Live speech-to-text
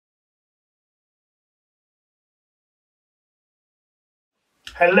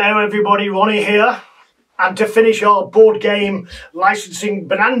Hello everybody, Ronnie here. And to finish our board game licensing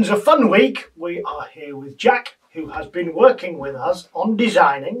bonanza fun week, we are here with Jack, who has been working with us on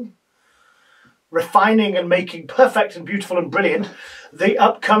designing, refining and making perfect and beautiful and brilliant the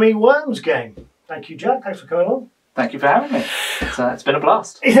upcoming Worms game. Thank you, Jack. Thanks for coming on. Thank you for having me. It's been a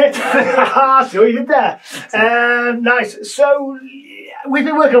blast. Is it? So you did there. Nice. So we've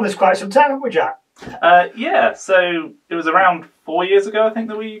been working on this quite some time, haven't we, Jack? Yeah, so it was around 4 years ago, I think,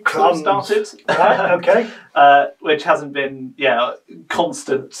 that we sort of started. Right, okay. Which hasn't been,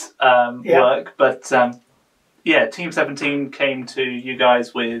 constant work, but yeah, Team 17 came to you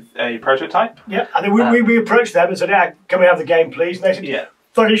guys with a prototype. Yeah, and then we approached them and said, yeah, can we have the game, please? And they said, yeah.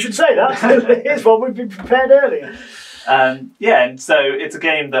 Funny you should say that. Here's one we've been prepared earlier. Yeah, and so it's a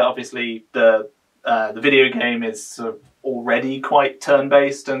game that obviously the video game is sort of already quite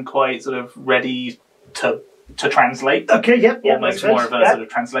turn-based and quite sort of ready to translate. Okay, yeah, almost more of a sort of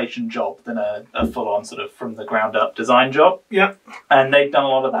translation job than a full-on sort of from the ground up design job. Yeah, and they've done a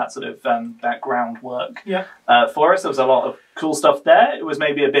lot of that sort of that groundwork. Yeah, for us, there was a lot of cool stuff there. It was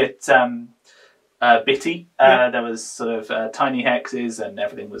maybe a bit bitty. There was sort of tiny hexes, and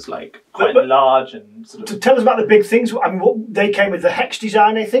everything was like quite large and sort of. To tell us about the big things. I mean, they came with the hex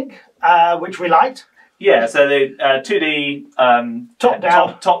design, I think, which we liked. Yeah, so the 2D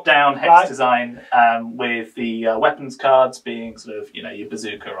top-down hex design with the weapons cards being sort of your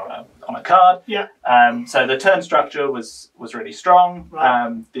bazooka on a card. Yeah. So the turn structure was really strong.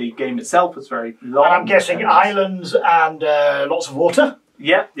 Right. The game itself was very long. And I'm guessing islands and lots of water.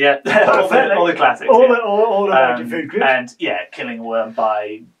 Yeah. all the classics. All the major food groups. And yeah, killing a worm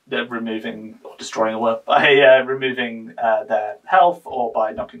by removing or destroying a worm by removing their health or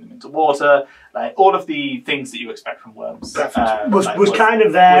by knocking them into water. Like all of the things that you expect from worms was kind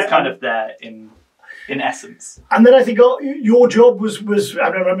of there. Was kind of there in essence. And then I think your job was I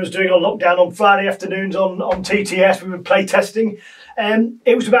remember us doing a lockdown on Friday afternoons on TTS. We were play testing.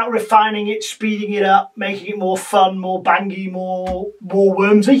 It was about refining it, speeding it up, making it more fun, more bangy, more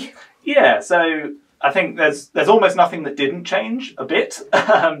wormsy. Yeah, so I think there's almost nothing that didn't change a bit,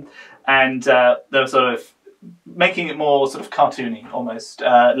 and there was sort of making it more sort of cartoony, almost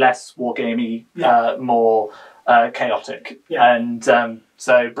less wargamey, more chaotic, and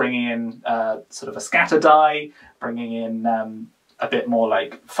so bringing in sort of a scatter die, bringing in a bit more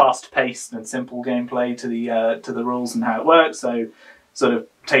like fast-paced and simple gameplay to the rules and how it works. So sort of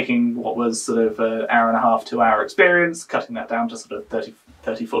taking what was sort of an hour and a half, 2 hour experience, cutting that down to sort of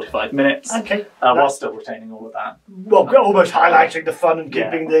 30, 45 minutes. Okay. While still retaining all of that. Well, almost highlighting the fun and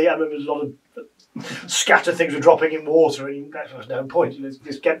keeping I remember there's a lot of scatter things were dropping in water, and that was no point.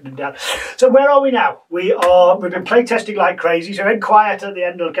 Just getting them down. So where are we now? We've been play testing like crazy. So we went quiet at the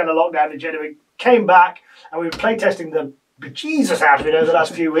end of kind of lockdown in January, came back, and we've been play testing the bejesus out of it over the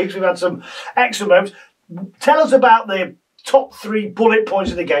last few weeks. We've had some excellent moments. Tell us about the top 3 bullet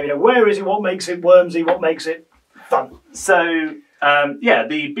points of the game. Where is it? What makes it wormsy? What makes it fun? So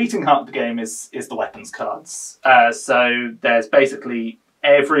the beating heart of the game is the weapons cards. So there's basically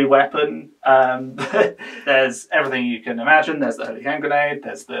every weapon. There's everything you can imagine. There's the holy hand grenade.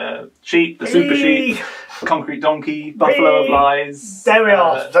 There's the sheep, the super sheep, concrete donkey, buffalo of lies. There we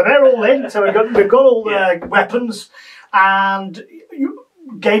are. So they're all in. So we've got all the weapons, and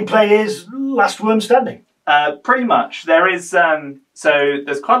gameplay is last worm standing. Pretty much. There is so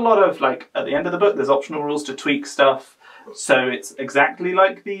there's quite a lot of at the end of the book. There's optional rules to tweak stuff. So it's exactly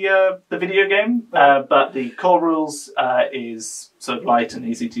like the video game, but the core rules is sort of light and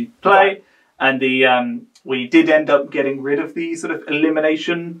easy to play, and we did end up getting rid of the sort of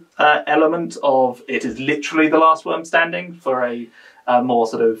elimination element of it is literally the last worm standing for a more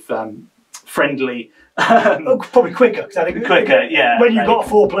sort of friendly. Probably quicker, because I think when you've got a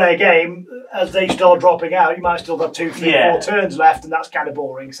 4-player game, as they start dropping out, you might still have 2, 3, 4 turns left, and that's kind of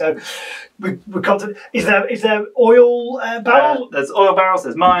boring. So we're confident. Is there oil barrels? There's oil barrels,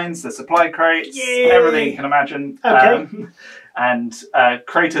 there's mines, there's supply crates, everything you can imagine. Okay. And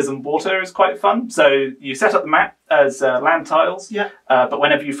craters and water is quite fun. So you set up the map as land tiles, but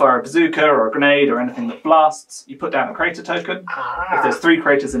whenever you fire a bazooka or a grenade or anything that blasts, you put down a crater token. If there's 3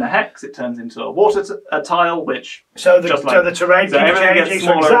 craters in a hex, it turns into a water tile, which so the terrain keeps changing.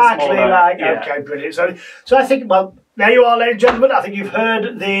 So exactly okay, brilliant. So I think there you are, ladies and gentlemen. I think you've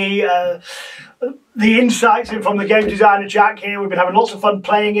heard the insights in from the game designer Jack here. We've been having lots of fun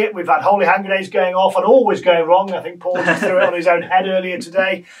playing it. We've had holy hand grenades going off and always going wrong. I think Paul just threw it on his own head earlier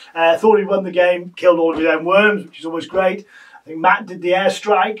today. Thought he'd won the game, killed all of his own worms, which is always great. I think Matt did the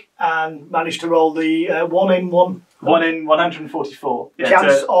airstrike and managed to roll the 1 in, 1 1 in 144. Yeah,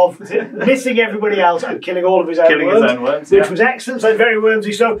 chance of missing everybody else and killing all of his own worms, which was excellent. So very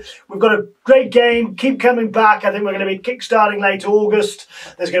wormsy. So we've got a great game. Keep coming back. I think we're going to be kickstarting late August.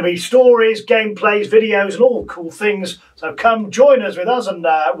 There's going to be stories, gameplays, videos, and all cool things. So come join us with us and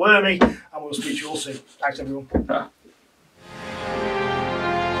Wormy, and we'll speak to you all soon. Thanks, everyone.